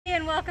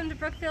And welcome to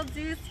Brookfield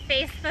Zoo's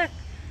Facebook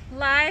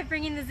Live,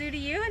 bringing the zoo to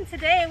you. And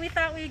today we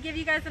thought we'd give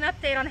you guys an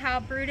update on how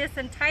Brutus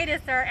and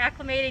Titus are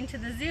acclimating to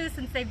the zoo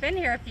since they've been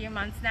here a few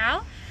months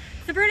now.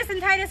 So Brutus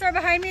and Titus are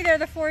behind me. They're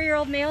the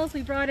 4-year-old males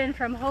we brought in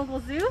from Hogle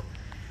Zoo.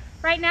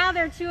 Right now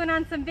they're chewing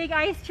on some big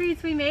ice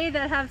treats we made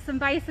that have some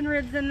bison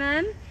ribs in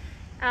them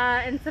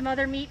and some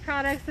other meat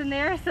products in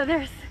there. So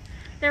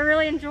they're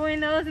really enjoying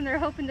those, and they're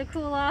hoping to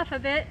cool off a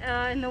bit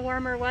in the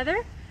warmer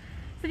weather.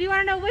 So if you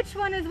want to know which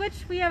one is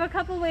which, we have a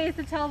couple ways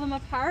to tell them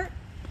apart.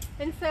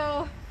 And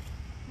so,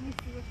 let me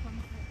see which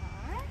ones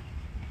they are.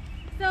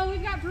 So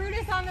we've got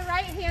Brutus on the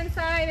right-hand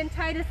side and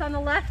Titus on the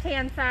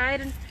left-hand side.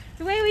 And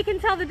the way we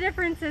can tell the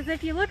difference is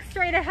if you look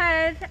straight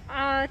ahead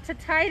to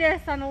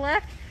Titus on the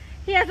left,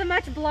 he has a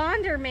much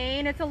blonder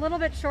mane. It's a little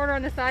bit shorter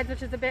on the sides,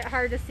 which is a bit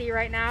hard to see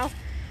right now.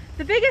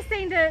 The biggest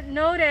thing to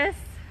notice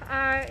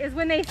is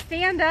when they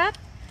stand up,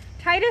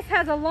 Titus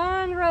has a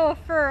long row of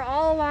fur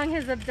all along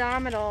his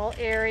abdominal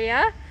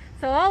area.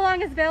 So all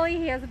along his belly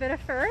he has a bit of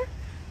fur,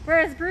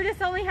 whereas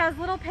Brutus only has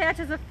little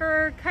patches of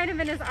fur kind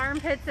of in his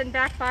armpits and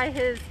back by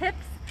his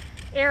hips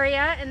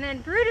area. And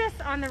then Brutus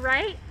on the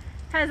right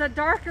has a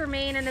darker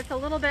mane, and it's a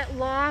little bit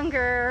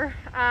longer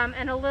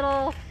and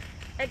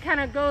it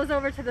kind of goes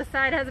over to the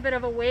side, has a bit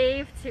of a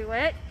wave to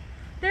it.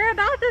 They're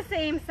about the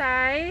same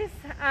size.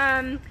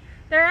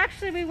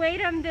 We weighed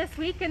them this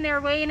week, and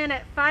they're weighing in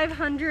at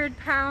 500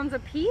 pounds a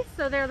piece.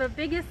 So they're the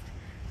biggest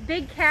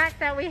big cat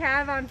that we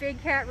have on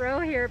Big Cat Row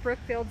here at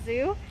Brookfield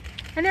Zoo.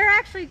 And they're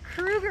actually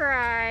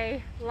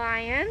Krugereye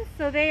lions.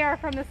 So they are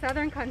from the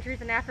southern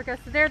countries in Africa.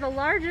 So they're the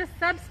largest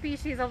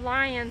subspecies of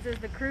lions is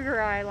the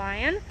Krugereye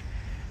lion.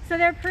 So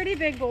they're pretty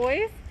big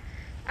boys.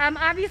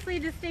 Obviously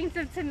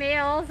distinctive to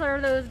males are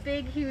those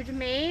big, huge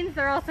manes.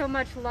 They're also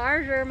much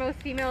larger. Most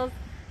females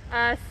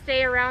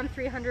stay around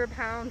 300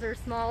 pounds or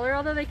smaller,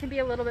 although they can be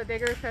a little bit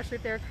bigger, especially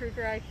if they're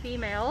Krugereye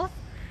females.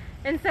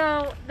 And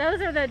so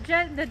those are the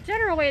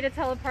general way to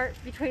tell apart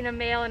between a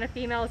male and a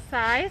female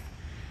size.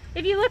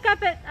 If you look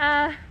up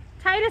at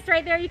Titus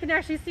right there, you can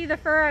actually see the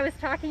fur I was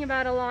talking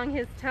about along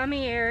his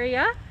tummy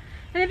area.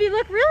 And if you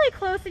look really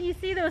close and you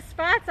see those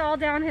spots all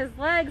down his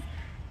legs,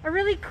 a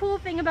really cool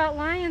thing about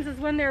lions is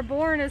when they're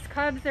born as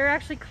cubs, they're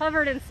actually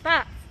covered in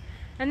spots.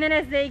 And then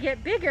as they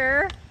get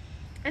bigger,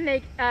 and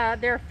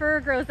their fur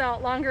grows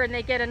out longer and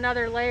they get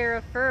another layer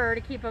of fur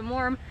to keep them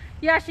warm,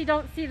 you actually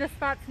don't see the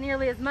spots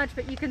nearly as much,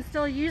 but you can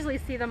still usually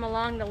see them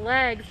along the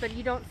legs, but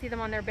you don't see them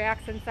on their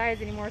backs and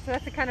sides anymore. So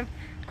that's a kind of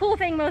cool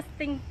thing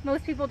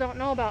most people don't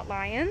know about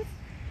lions.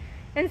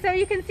 And so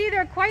you can see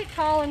they're quite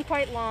tall and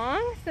quite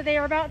long. So they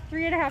are about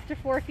 3.5 to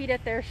 4 feet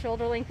at their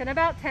shoulder length and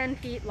about 10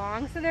 feet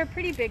long. So they're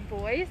pretty big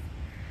boys.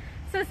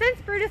 So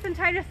since Brutus and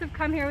Titus have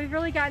come here, we've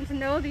really gotten to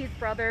know these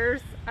brothers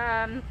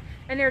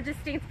and their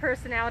distinct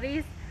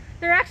personalities.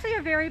 They're actually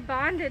a very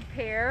bonded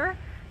pair.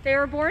 They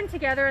were born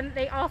together, and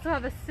they also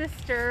have a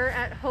sister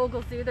at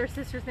Hogle Zoo. Their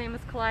sister's name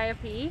is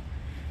Calliope.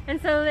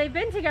 And so they've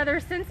been together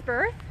since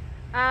birth.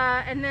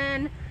 And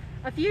then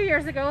a few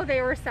years ago,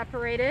 they were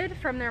separated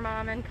from their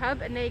mom and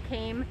cub, and they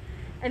came,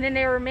 and then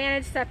they were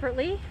managed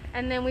separately.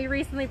 And then we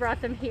recently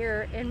brought them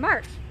here in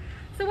March.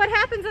 So what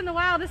happens in the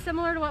wild is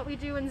similar to what we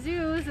do in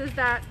zoos, is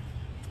that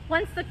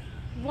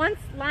once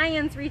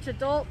lions reach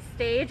adult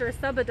stage or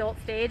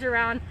sub-adult stage,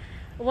 around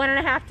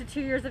 1.5 to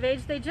 2 years of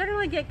age, they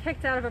generally get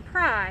kicked out of a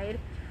pride.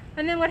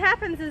 And then what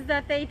happens is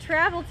that they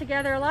travel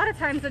together a lot of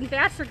times in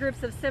bachelor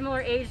groups of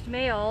similar aged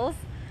males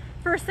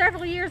for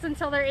several years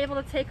until they're able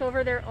to take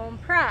over their own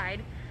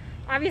pride.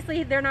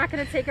 Obviously they're not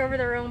going to take over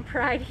their own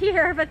pride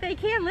here, but they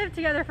can live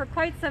together for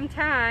quite some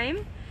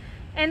time.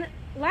 And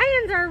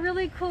lions are a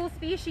really cool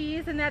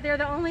species in that they're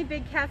the only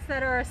big cats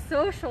that are a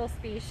social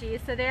species,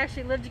 so they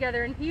actually live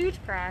together in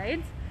huge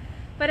prides.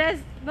 But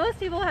as most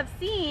people have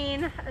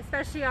seen,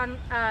 especially on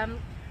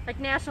like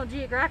National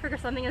Geographic or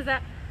something, is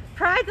that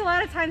prides a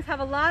lot of times have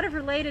a lot of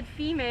related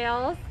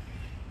females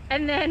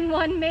and then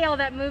one male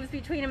that moves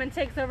between them and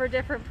takes over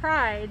different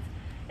prides.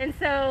 And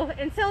so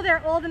until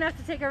they're old enough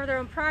to take over their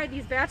own pride,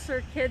 these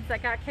bachelor kids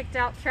that got kicked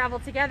out travel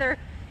together,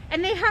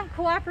 and they hunt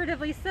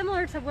cooperatively,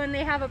 similar to when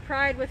they have a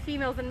pride with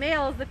females and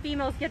males. The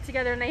females get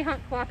together and they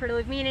hunt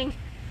cooperatively, meaning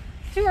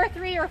 2 or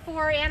 3 or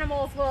 4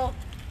 animals will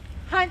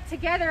hunt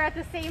together at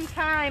the same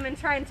time and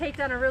try and take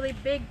down a really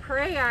big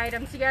prey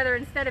item together,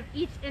 instead of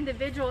each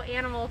individual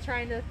animal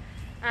trying to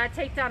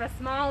take down a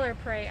smaller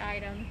prey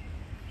item.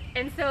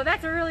 And so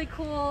that's a really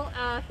cool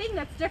thing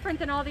that's different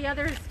than all the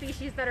other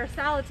species that are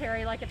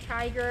solitary, like a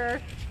tiger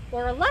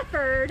or a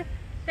leopard.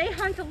 They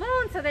hunt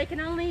alone, so they can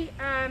only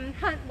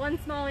hunt one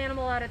small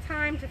animal at a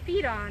time to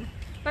feed on.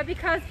 But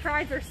because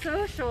prides are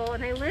social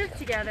and they live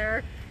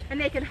together, and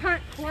they can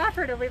hunt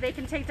cooperatively, they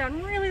can take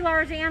down really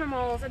large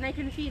animals, and they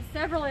can feed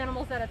several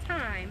animals at a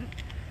time.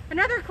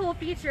 Another cool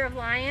feature of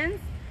lions,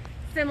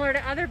 similar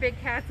to other big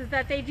cats, is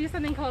that they do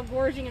something called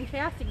gorging and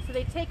fasting. So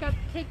they take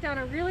down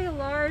a really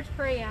large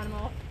prey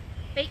animal.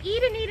 They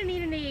eat and eat and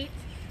eat and eat,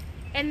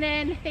 and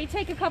then they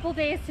take a couple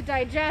days to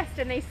digest,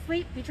 and they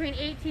sleep between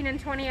 18 and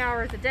 20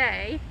 hours a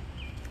day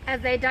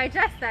as they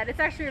digest that. It's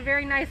actually a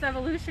very nice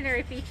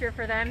evolutionary feature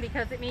for them,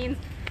 because it means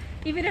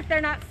even if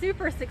they're not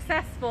super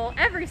successful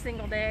every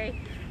single day,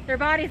 their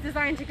body's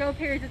designed to go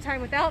periods of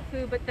time without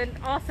food, but then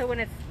also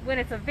when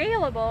it's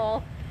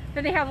available,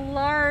 then they have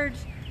large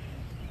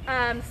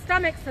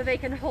stomachs so they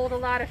can hold a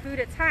lot of food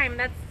at a time.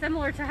 That's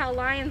similar to how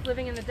lions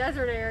living in the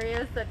desert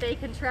areas, that they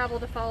can travel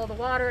to follow the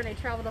water and they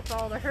travel to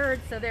follow the herd,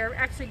 so they're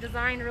actually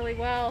designed really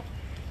well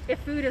if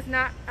food is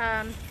not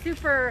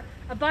super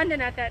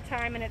abundant at that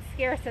time and it's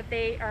scarce, that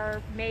they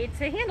are made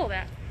to handle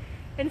that.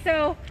 And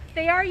so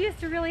they are used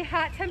to really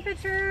hot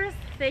temperatures.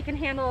 They can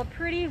handle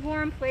pretty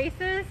warm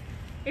places.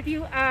 If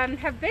you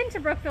have been to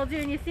Brookfield Zoo,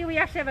 and you see we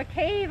actually have a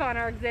cave on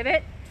our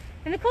exhibit.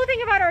 And the cool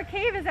thing about our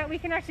cave is that we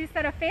can actually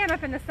set a fan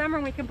up in the summer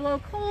and we can blow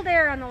cold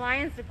air on the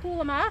lions to cool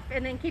them off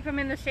and then keep them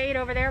in the shade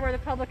over there where the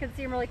public can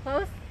see them really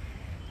close.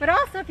 But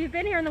also, if you've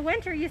been here in the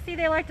winter, you see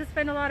they like to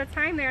spend a lot of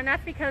time there, and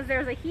that's because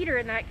there's a heater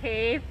in that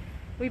cave.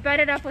 We bed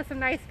it up with some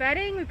nice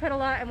bedding, we put a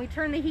lot, and we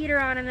turn the heater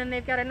on, and then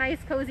they've got a nice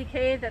cozy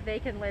cave that they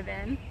can live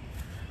in.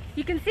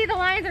 You can see the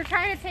lions are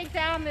trying to take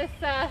down this,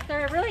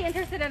 they're really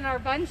interested in our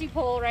bungee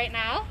pole right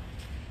now.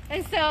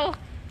 And so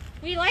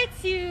we like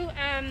to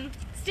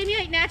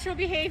stimulate natural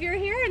behavior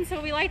here, and so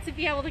we like to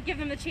be able to give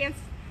them the chance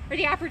or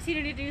the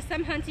opportunity to do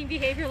some hunting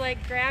behavior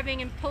like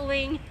grabbing and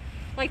pulling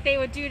like they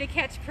would do to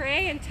catch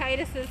prey. And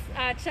Titus is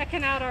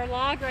checking out our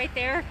log right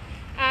there.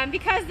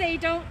 Because they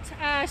don't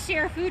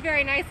share food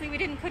very nicely, we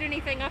didn't put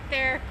anything up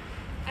there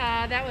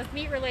that was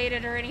meat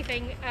related or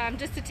anything,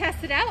 just to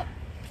test it out.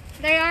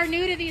 They are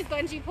new to these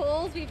bungee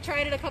poles. We've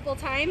tried it a couple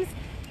times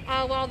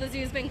while the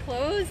zoo's been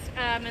closed,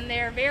 and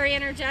they're very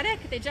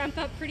energetic. They jump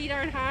up pretty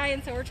darn high,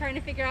 and so we're trying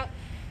to figure out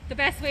the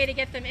best way to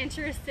get them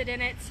interested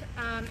in it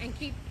and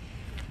keep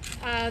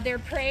their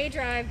prey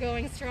drive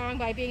going strong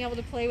by being able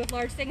to play with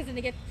large things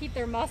and to keep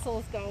their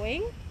muscles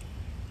going.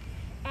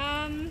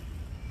 Do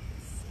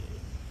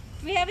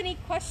we have any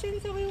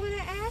questions that we want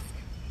to ask?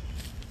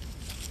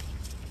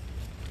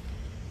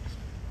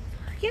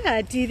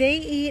 Yeah, do they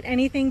eat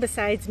anything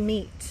besides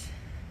meat?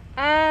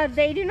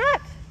 They do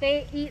not.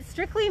 They eat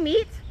strictly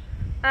meat.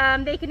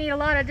 They can eat a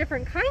lot of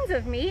different kinds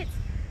of meat.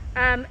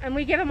 And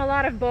we give them a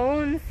lot of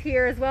bones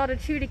here as well to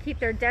chew to keep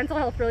their dental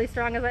health really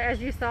strong.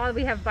 As you saw,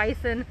 we have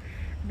bison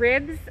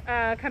ribs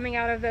coming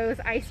out of those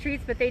ice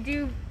treats, but they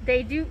do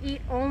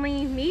eat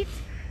only meat.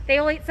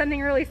 They'll eat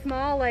something really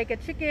small like a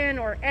chicken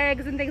or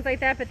eggs and things like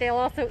that, but they'll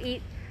also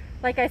eat,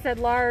 like I said,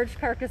 large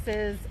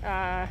carcasses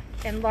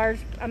and large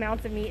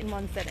amounts of meat in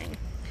one sitting.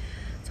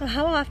 So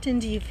how often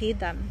do you feed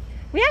them?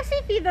 We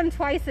actually feed them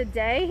twice a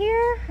day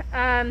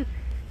here.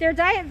 Their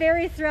diet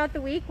varies throughout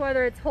the week,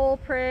 whether it's whole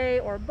prey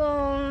or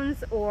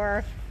bones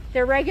or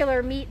their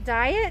regular meat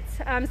diet.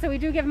 So we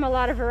do give them a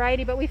lot of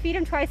variety, but we feed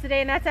them twice a day,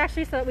 and that's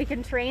actually so that we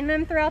can train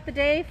them throughout the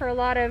day for a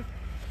lot of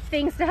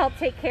things to help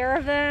take care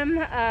of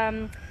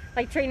them.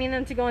 Like training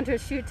them to go into a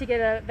chute to get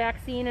a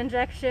vaccine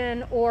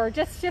injection, or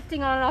just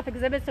shifting on and off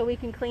exhibits so we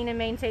can clean and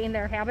maintain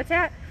their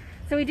habitat.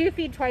 So we do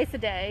feed twice a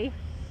day.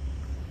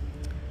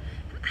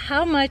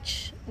 How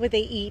much would they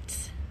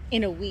eat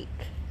in a week?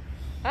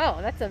 Oh,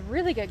 that's a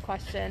really good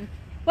question.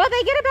 Well,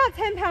 they get about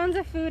 10 pounds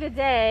of food a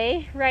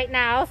day right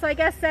now, so I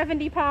guess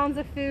 70 pounds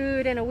of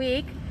food in a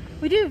week.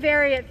 We do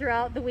vary it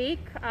throughout the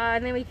week,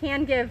 and then we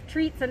can give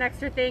treats and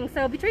extra things.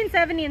 So between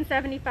 70 and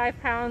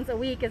 75 pounds a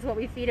week is what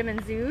we feed them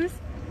in zoos,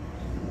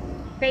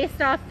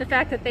 based off the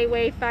fact that they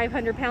weigh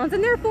 500 pounds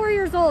and they're 4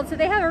 years old, so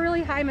they have a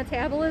really high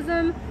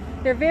metabolism.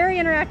 They're very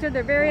interactive,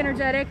 they're very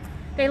energetic.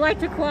 They like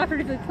to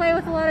cooperatively play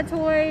with a lot of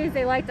toys.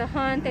 They like to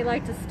hunt, they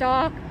like to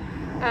stalk.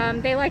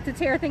 They like to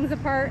tear things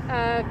apart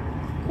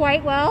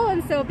quite well,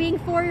 and so being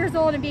 4 years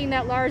old and being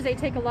that large, they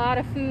take a lot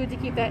of food to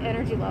keep that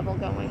energy level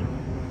going.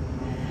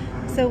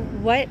 So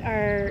what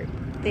are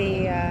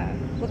they,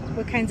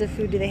 what kinds of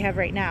food do they have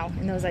right now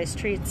in those ice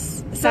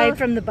treats, aside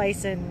from the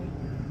bison?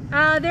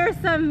 There's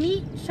some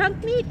meat,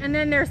 chunk meat, and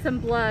then there's some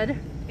blood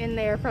in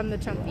there from the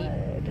chunk meat.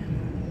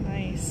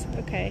 Nice,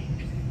 okay.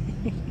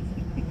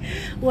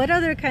 What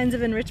other kinds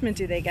of enrichment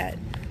do they get?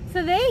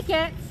 So they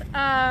get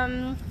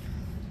a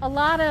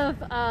lot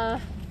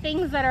of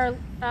things that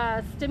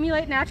are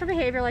stimulate natural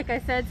behavior, like I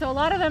said. So a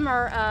lot of them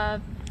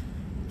are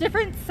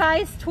different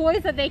size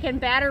toys that they can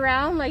bat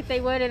around like they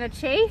would in a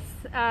chase.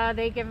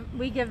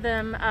 We give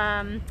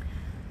them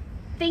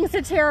things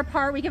to tear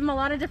apart. We give them a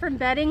lot of different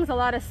beddings, a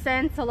lot of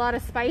scents, a lot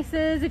of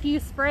spices. If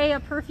you spray a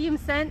perfume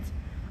scent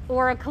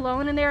or a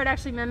cologne in there, it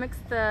actually mimics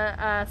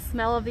the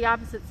smell of the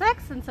opposite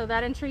sex, and so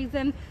that intrigues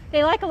them.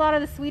 They like a lot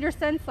of the sweeter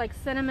scents like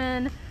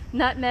cinnamon,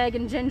 nutmeg,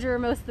 and ginger.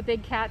 Most of the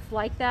big cats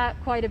like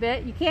that quite a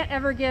bit. You can't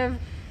ever give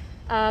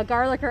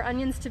garlic or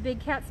onions to big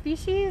cat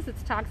species.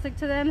 It's toxic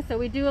to them. So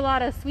we do a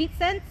lot of sweet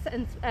scents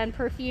and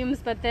perfumes,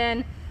 but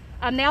then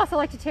they also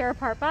like to tear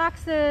apart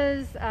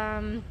boxes,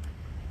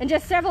 and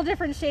just several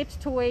different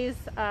shaped toys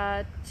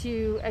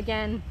to,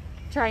 again,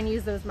 try and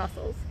use those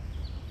muscles.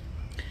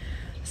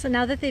 So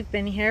now that they've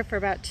been here for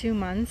about 2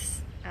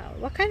 months,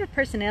 what kind of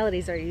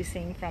personalities are you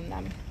seeing from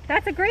them?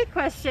 That's a great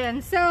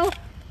question. So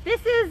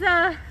this is,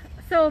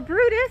 so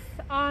Brutus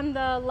on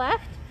the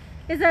left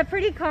is a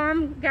pretty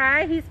calm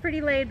guy. He's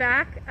pretty laid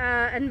back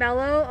and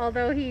mellow,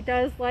 although he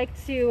does like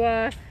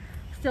to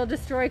still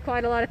destroy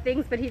quite a lot of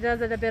things, but he does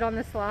it a bit on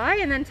the sly.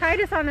 And then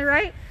Titus on the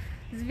right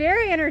is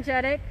very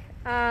energetic,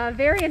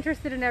 very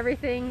interested in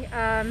everything.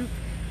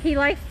 He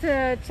likes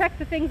to check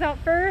the things out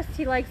first.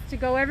 He likes to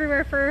go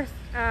everywhere first.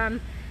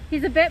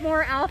 He's a bit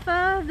more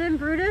alpha than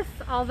Brutus,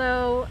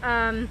 although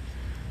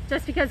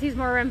just because he's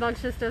more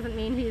rambunctious doesn't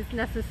mean he's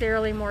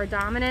necessarily more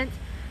dominant.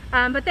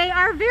 But they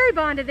are very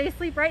bonded. They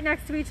sleep right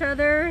next to each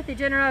other. They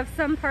generally have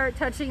some part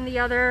touching the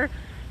other.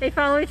 They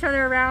follow each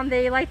other around.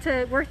 They like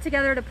to work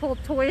together to pull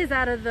toys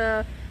out of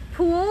the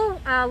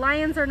pool.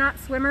 Lions are not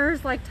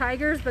swimmers like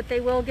tigers, but they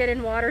will get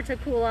in water to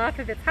cool off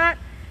if it's hot,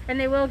 and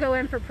they will go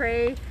in for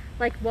prey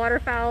like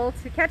waterfowl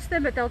to catch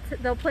them, but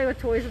they'll play with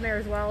toys in there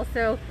as well.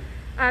 So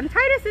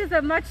Titus is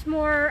a much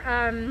more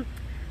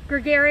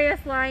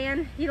gregarious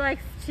lion. He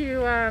likes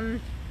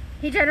to,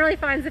 he generally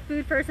finds the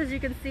food first. As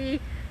you can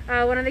see,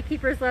 one of the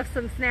keepers left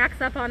some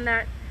snacks up on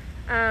that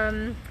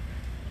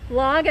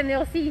log, and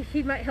they'll see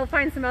he'll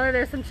find some other,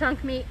 there's some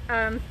chunk meat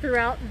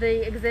throughout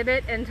the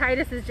exhibit, and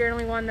Titus is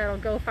generally one that'll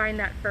go find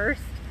that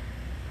first.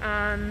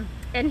 And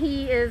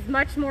he is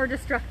much more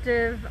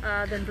destructive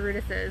than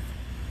Brutus is.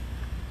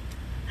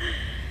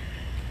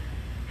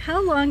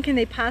 How long can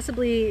they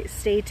possibly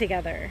stay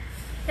together?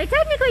 They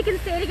technically can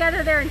stay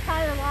together their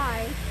entire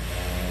lives.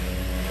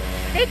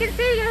 They can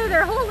stay together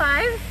their whole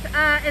lives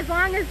as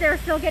long as they're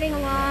still getting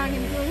along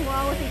and doing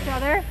well with each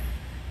other.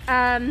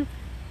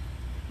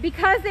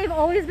 Because they've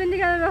always been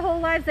together their whole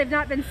lives, they've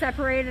not been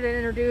separated and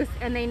introduced,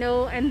 and they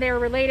know and they're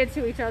related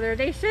to each other.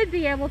 They should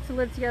be able to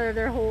live together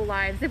their whole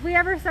lives. If we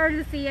ever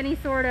started to see any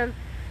sort of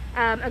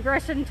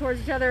aggression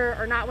towards each other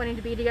or not wanting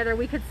to be together,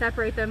 we could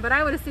separate them, but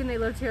I would assume they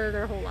live together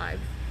their whole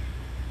lives.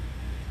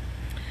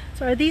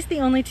 So are these the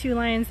only 2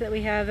 lions that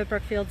we have at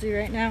Brookfield Zoo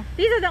right now?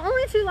 These are the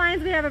only 2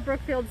 lions we have at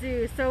Brookfield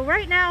Zoo. So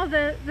right now,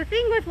 the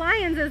thing with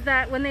lions is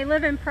that when they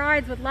live in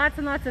prides with lots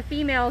and lots of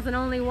females and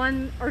only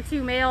 1 or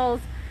 2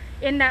 males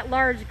in that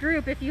large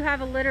group, if you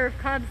have a litter of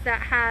cubs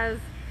that has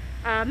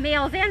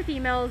males and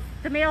females,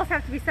 the males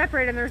have to be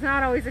separated, and there's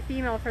not always a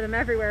female for them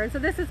everywhere. And so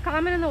this is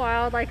common in the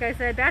wild. Like I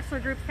said, bachelor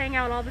groups hang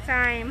out all the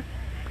time.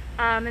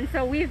 And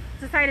so we've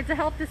decided to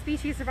help the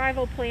species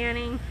survival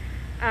planning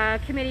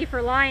committee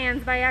for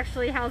lions by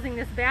actually housing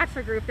this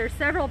bachelor group. There's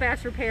several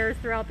bachelor pairs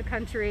throughout the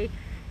country,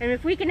 and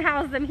if we can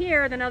house them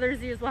here, then other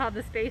zoos will have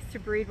the space to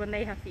breed when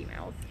they have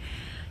females.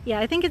 Yeah,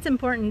 I think it's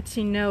important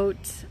to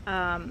note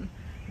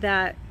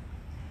that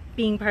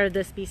being part of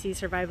the species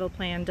survival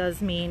plan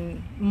does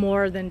mean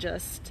more than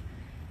just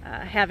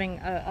having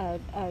a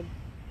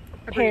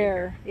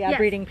pair, yes.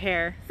 Breeding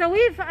pair. So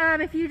we've,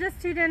 if you just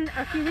tuned in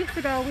a few weeks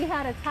ago, we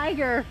had a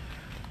tiger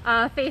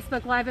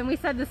Facebook Live, and we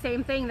said the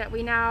same thing, that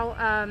we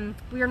now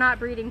we are not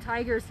breeding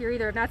tigers here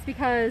either, and that's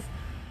because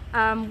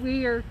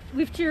we're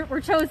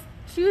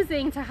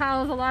choosing to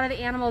house a lot of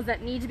the animals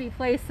that need to be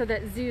placed so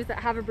that zoos that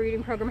have a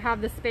breeding program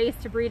have the space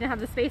to breed and have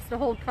the space to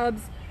hold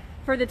cubs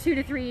for the 2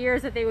 to 3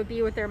 years that they would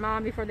be with their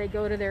mom before they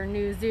go to their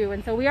new zoo.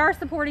 And so we are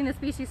supporting the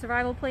species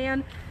survival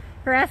plan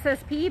for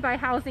SSP by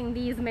housing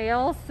these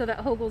males so that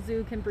Hogle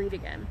Zoo can breed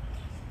again.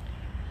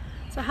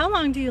 So how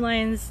long do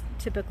lions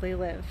typically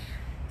live?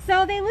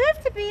 So they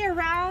live to be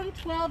around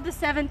 12 to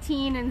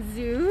 17 in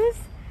zoos,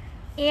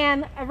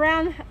 and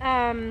around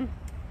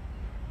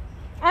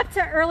up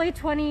to early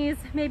 20s,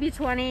 maybe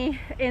 20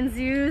 in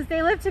zoos.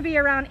 They live to be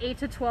around 8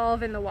 to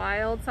 12 in the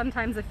wild,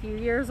 sometimes a few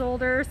years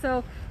older.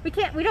 So we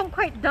don't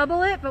quite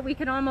double it, but we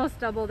can almost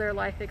double their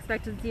life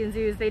expectancy in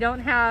zoos. They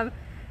don't have,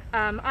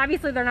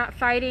 obviously they're not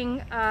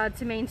fighting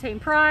to maintain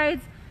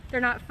prides.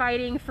 They're not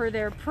fighting for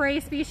their prey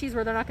species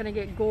where they're not going to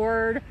get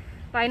gored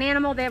by an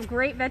animal. They have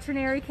great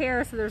veterinary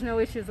care, so there's no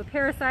issues with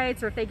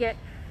parasites, or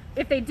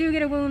if they do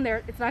get a wound,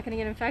 it's not going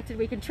to get infected.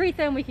 We can treat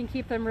them, we can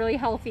keep them really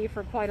healthy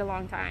for quite a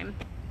long time.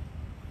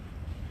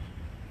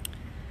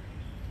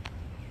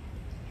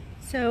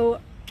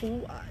 So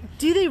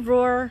do they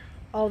roar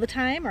all the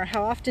time, or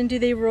how often do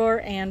they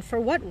roar, and for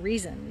what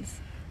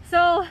reasons?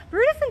 So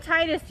Brutus and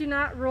Titus do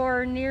not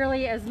roar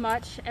nearly as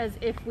much as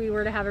if we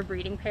were to have a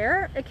breeding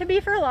pair. It could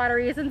be for a lot of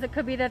reasons. It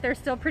could be that they're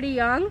still pretty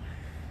young.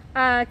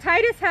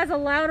 Titus has a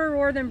louder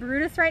roar than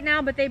Brutus right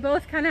now, but they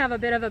both kind of have a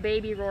bit of a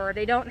baby roar.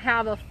 They don't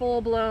have a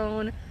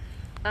full-blown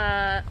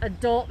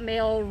adult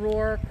male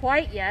roar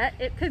quite yet.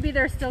 It could be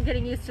they're still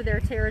getting used to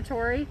their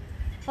territory.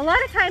 A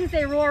lot of times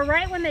they roar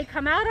right when they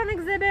come out on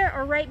exhibit,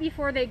 or right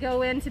before they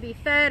go in to be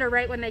fed, or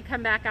right when they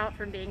come back out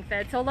from being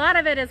fed. So a lot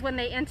of it is when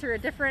they enter a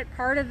different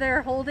part of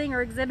their holding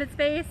or exhibit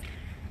space,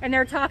 and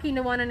they're talking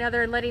to one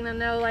another and letting them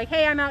know, like,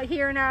 hey, I'm out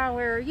here now,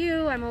 where are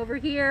you? I'm over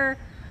here.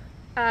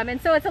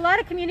 And so it's a lot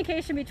of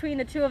communication between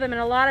the 2 of them,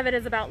 and a lot of it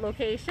is about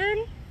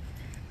location.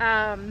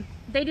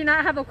 They do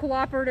not have a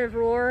cooperative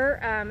roar.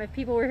 If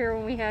people were here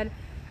when we had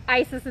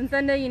Isis and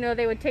Sunday, you know,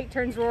 they would take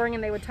turns roaring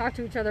and they would talk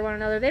to each other, one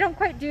another. They don't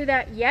quite do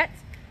that yet,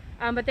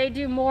 but they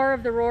do more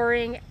of the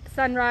roaring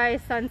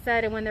sunrise,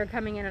 sunset, and when they're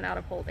coming in and out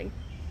of holding.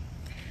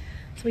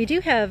 So we do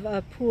have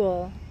a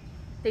pool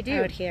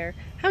out here.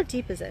 How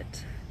deep is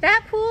it?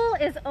 That pool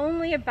is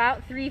only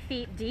about 3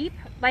 feet deep.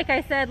 Like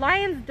I said,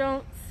 lions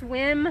don't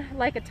swim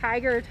like a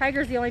tiger. A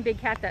tiger's the only big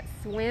cat that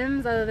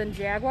swims other than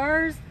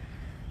jaguars.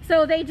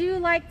 So they do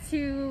like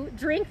to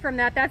drink from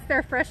that. That's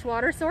their fresh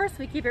water source.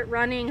 We keep it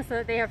running so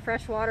that they have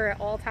fresh water at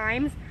all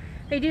times.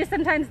 They do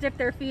sometimes dip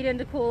their feet in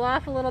to cool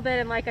off a little bit,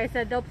 and like I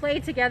said, they'll play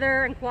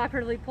together and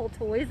cooperatively pull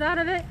toys out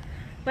of it,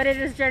 but it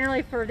is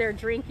generally for their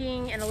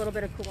drinking and a little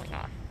bit of cooling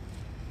off.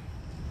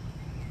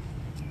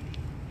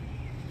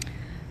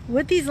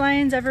 Would these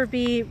lions ever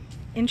be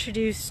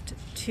introduced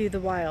to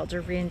the wild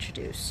or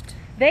reintroduced?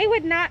 They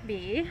would not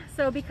be.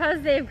 So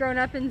because they've grown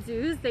up in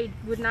zoos, they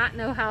would not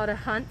know how to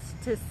hunt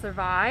to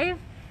survive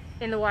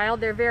in the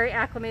wild. They're very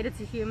acclimated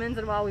to humans,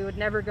 and while we would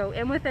never go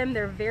in with them,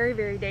 they're very,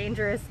 very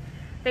dangerous.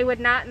 They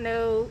would not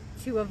know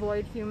to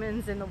avoid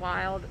humans in the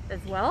wild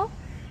as well.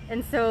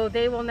 And so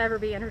they will never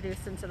be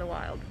introduced into the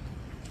wild.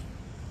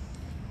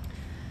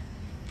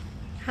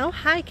 How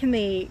high can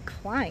they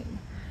climb?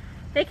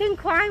 They can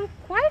climb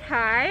quite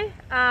high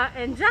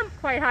and jump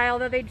quite high,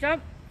 although they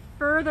jump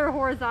further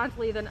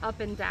horizontally than up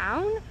and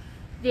down.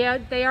 Yeah,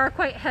 they are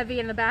quite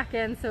heavy in the back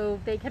end, so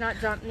they cannot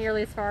jump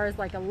nearly as far as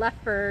like a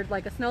leopard,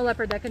 like a snow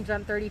leopard that can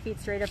jump 30 feet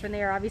straight up in the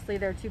air. Obviously,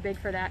 they're too big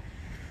for that.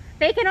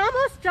 They can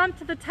almost jump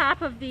to the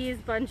top of these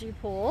bungee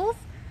poles.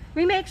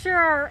 We make sure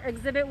our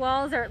exhibit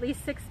walls are at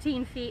least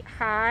 16 feet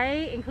high,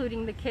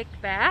 including the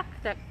kicked back.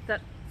 That's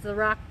the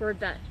rock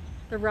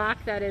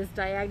that is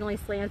diagonally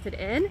slanted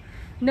in,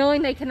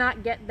 knowing they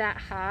cannot get that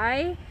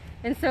high.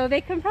 And so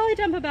they can probably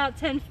jump about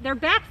 10, their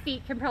back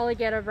feet can probably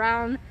get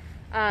around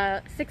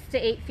 6 to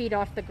 8 feet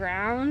off the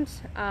ground.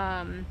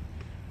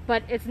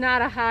 But it's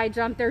not a high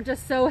jump. They're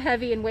just so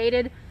heavy and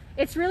weighted.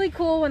 It's really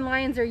cool when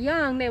lions are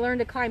young, they learn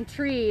to climb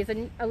trees.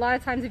 And a lot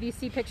of times if you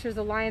see pictures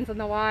of lions in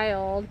the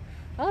wild,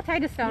 oh,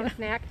 Titus found a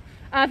snack.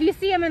 If you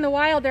see them in the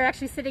wild, they're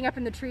actually sitting up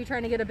in the tree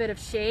trying to get a bit of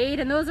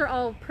shade. And those are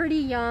all pretty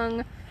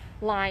young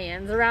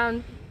lions,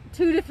 around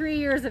 2 to 3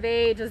 years of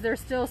age, as they're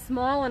still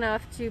small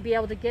enough to be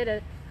able to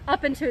get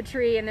up into a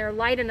tree, and they're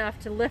light enough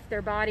to lift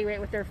their body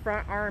weight with their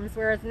front arms,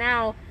 whereas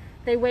now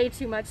they weigh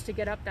too much to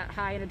get up that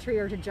high in a tree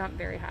or to jump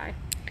very high.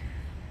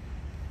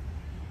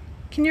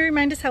 Can you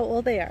remind us how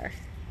old they are?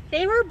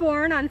 They were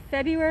born on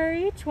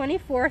February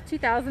 24th,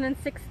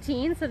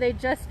 2016, so they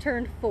just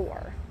turned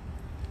 4.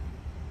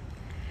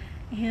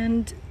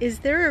 And is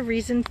there a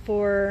reason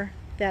for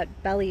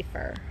that belly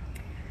fur?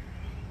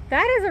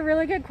 That is a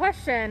really good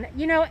question.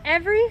 You know,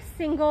 every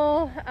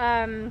single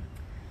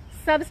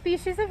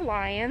subspecies of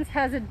lions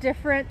has a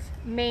different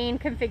mane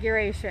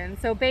configuration.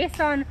 So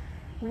based on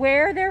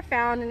where they're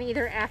found in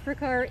either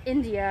Africa or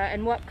India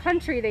and what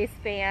country they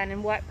span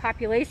and what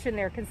population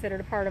they're considered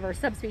a part of our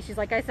subspecies.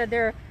 Like I said,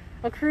 they're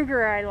a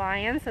Krugerrand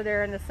lion, so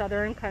they're in the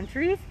southern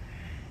countries.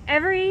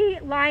 Every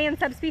lion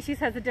subspecies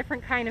has a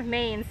different kind of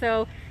mane,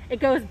 so it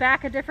goes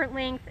back a different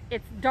length.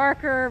 It's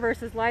darker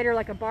versus lighter,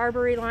 like a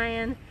Barbary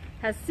lion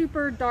has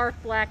super dark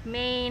black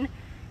mane,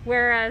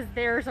 whereas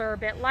theirs are a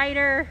bit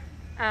lighter,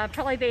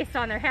 probably based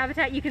on their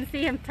habitat. You can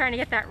see him trying to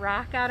get that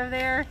rock out of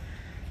there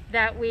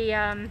that we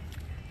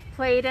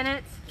played in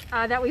it,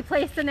 that we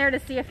placed in there to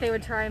see if they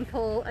would try and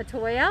pull a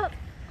toy out.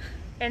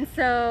 And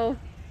so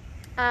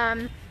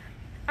I'm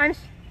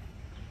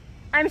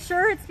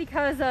sure it's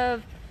because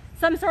of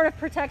some sort of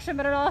protection,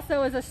 but it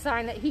also is a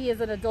sign that he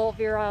is an adult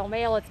virile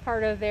male. It's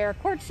part of their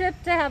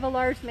courtship to have a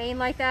large mane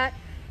like that.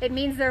 It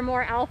means they're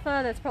more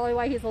alpha. That's probably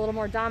why he's a little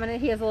more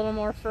dominant. He has a little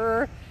more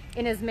fur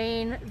in his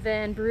mane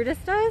than Brutus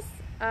does.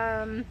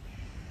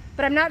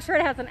 But I'm not sure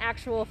it has an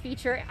actual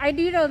feature. I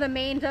do know the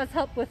mane does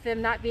help with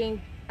them not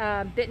being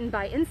bitten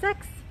by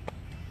insects.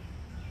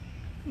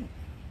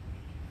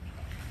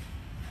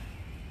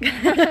 He's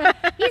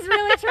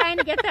really trying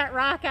to get that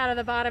rock out of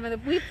the bottom of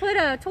the... We put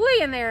a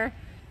toy in there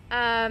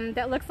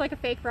that looks like a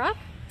fake rock,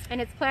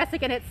 and it's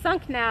plastic and it's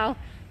sunk now,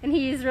 and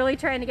he's really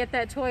trying to get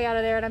that toy out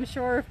of there. And I'm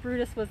sure if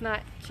Brutus was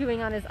not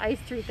chewing on his ice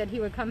treat that he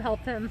would come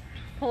help him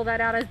pull that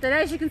out. But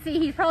as you can see,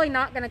 he's probably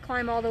not going to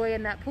climb all the way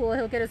in that pool.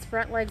 He'll get his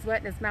front legs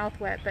wet and his mouth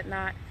wet, but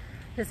not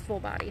his full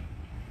body.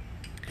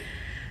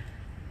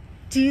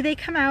 Do they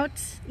come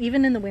out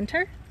even in the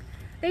winter?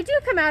 They do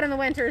come out in the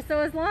winter, so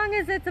as long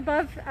as it's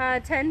above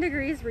 10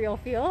 degrees real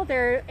feel,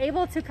 they're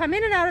able to come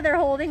in and out of their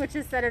holding, which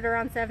is set at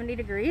around 70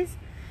 degrees.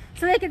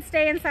 So they can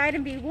stay inside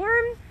and be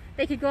warm,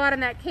 they could go out in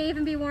that cave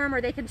and be warm,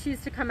 or they can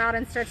choose to come out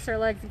and stretch their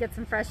legs and get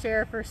some fresh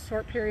air for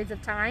short periods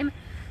of time.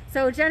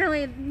 So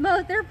generally,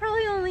 they're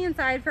probably only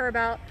inside for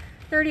about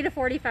 30 to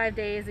 45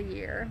 days a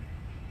year.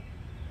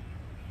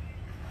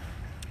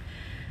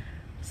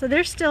 So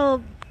they're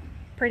still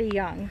pretty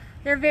young.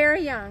 They're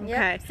very young,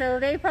 okay. Yep. So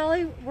they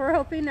probably were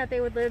hoping that they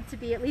would live to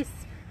be at least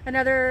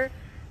another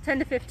 10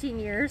 to 15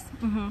 years.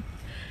 Mm-hmm.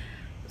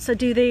 So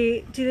do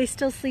they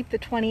still sleep the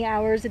 20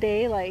 hours a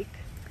day like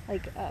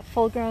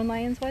full-grown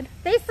lions would?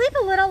 They sleep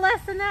a little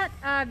less than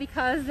that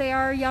because they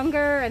are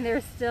younger and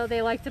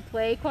they like to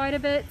play quite a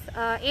bit.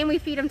 And we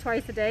feed them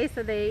twice a day,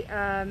 so they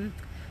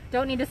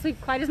don't need to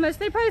sleep quite as much.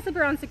 They probably sleep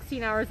around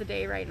 16 hours a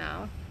day right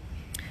now.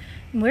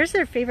 And where's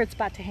their favorite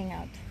spot to hang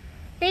out?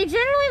 They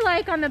generally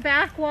like on the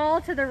back wall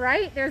to the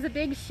right. There's a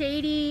big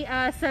shady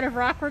set of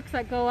rockworks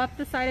that go up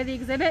the side of the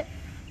exhibit.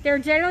 They're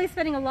generally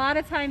spending a lot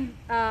of time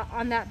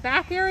on that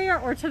back area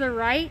or to the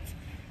right.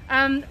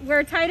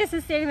 Where Titus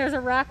is standing, there's a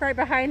rock right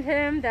behind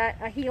him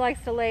that he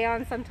likes to lay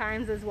on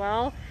sometimes as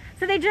well.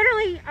 So they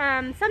generally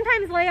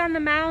sometimes lay on the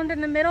mound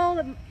in the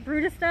middle.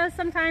 Brutus does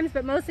sometimes,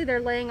 but mostly they're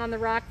laying on the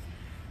rocks,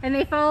 and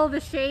they follow the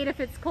shade if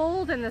it's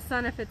cold and the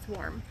sun if it's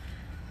warm.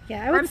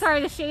 Yeah, I'm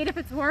sorry, the shade if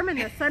it's warm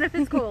and the sun if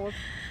it's cold.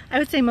 I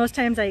would say most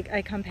times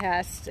I come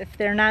past, if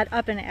they're not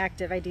up and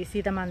active, I do see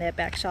them on that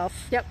back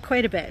shelf. Yep.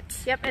 Quite a bit.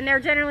 Yep, and they're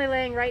generally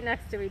laying right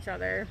next to each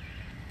other.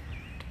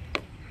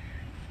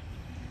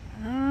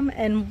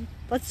 And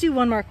let's do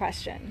one more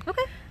question.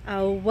 Okay.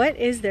 What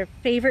is their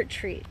favorite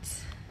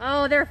treat?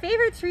 Oh, their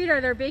favorite treat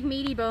are their big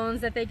meaty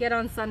bones that they get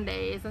on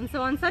Sundays. And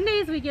so on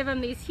Sundays we give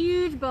them these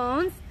huge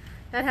bones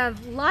that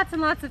have lots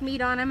and lots of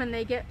meat on them, and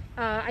they get,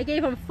 I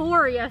gave them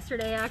 4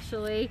 yesterday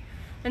actually.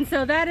 And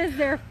so that is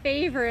their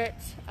favorite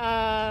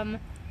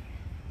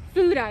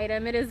food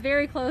item. It is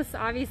very close,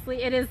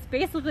 obviously. It is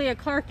basically a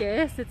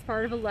carcass. It's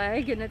part of a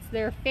leg, and it's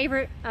their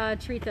favorite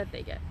treat that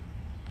they get.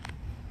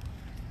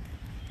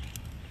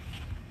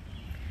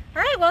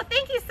 All right, well,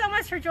 thank you so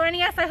much for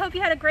joining us. I hope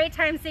you had a great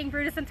time seeing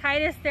Brutus and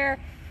Titus.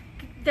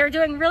 They're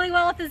doing really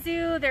well at the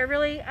zoo. They're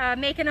really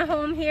making a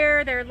home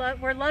here.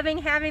 We're loving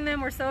having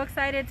them. We're so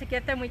excited to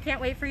get them. We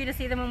can't wait for you to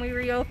see them when we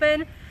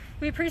reopen.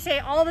 We appreciate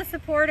all the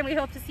support, and we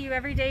hope to see you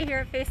every day here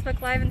at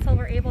Facebook Live until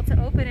we're able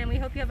to open, and we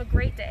hope you have a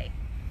great day.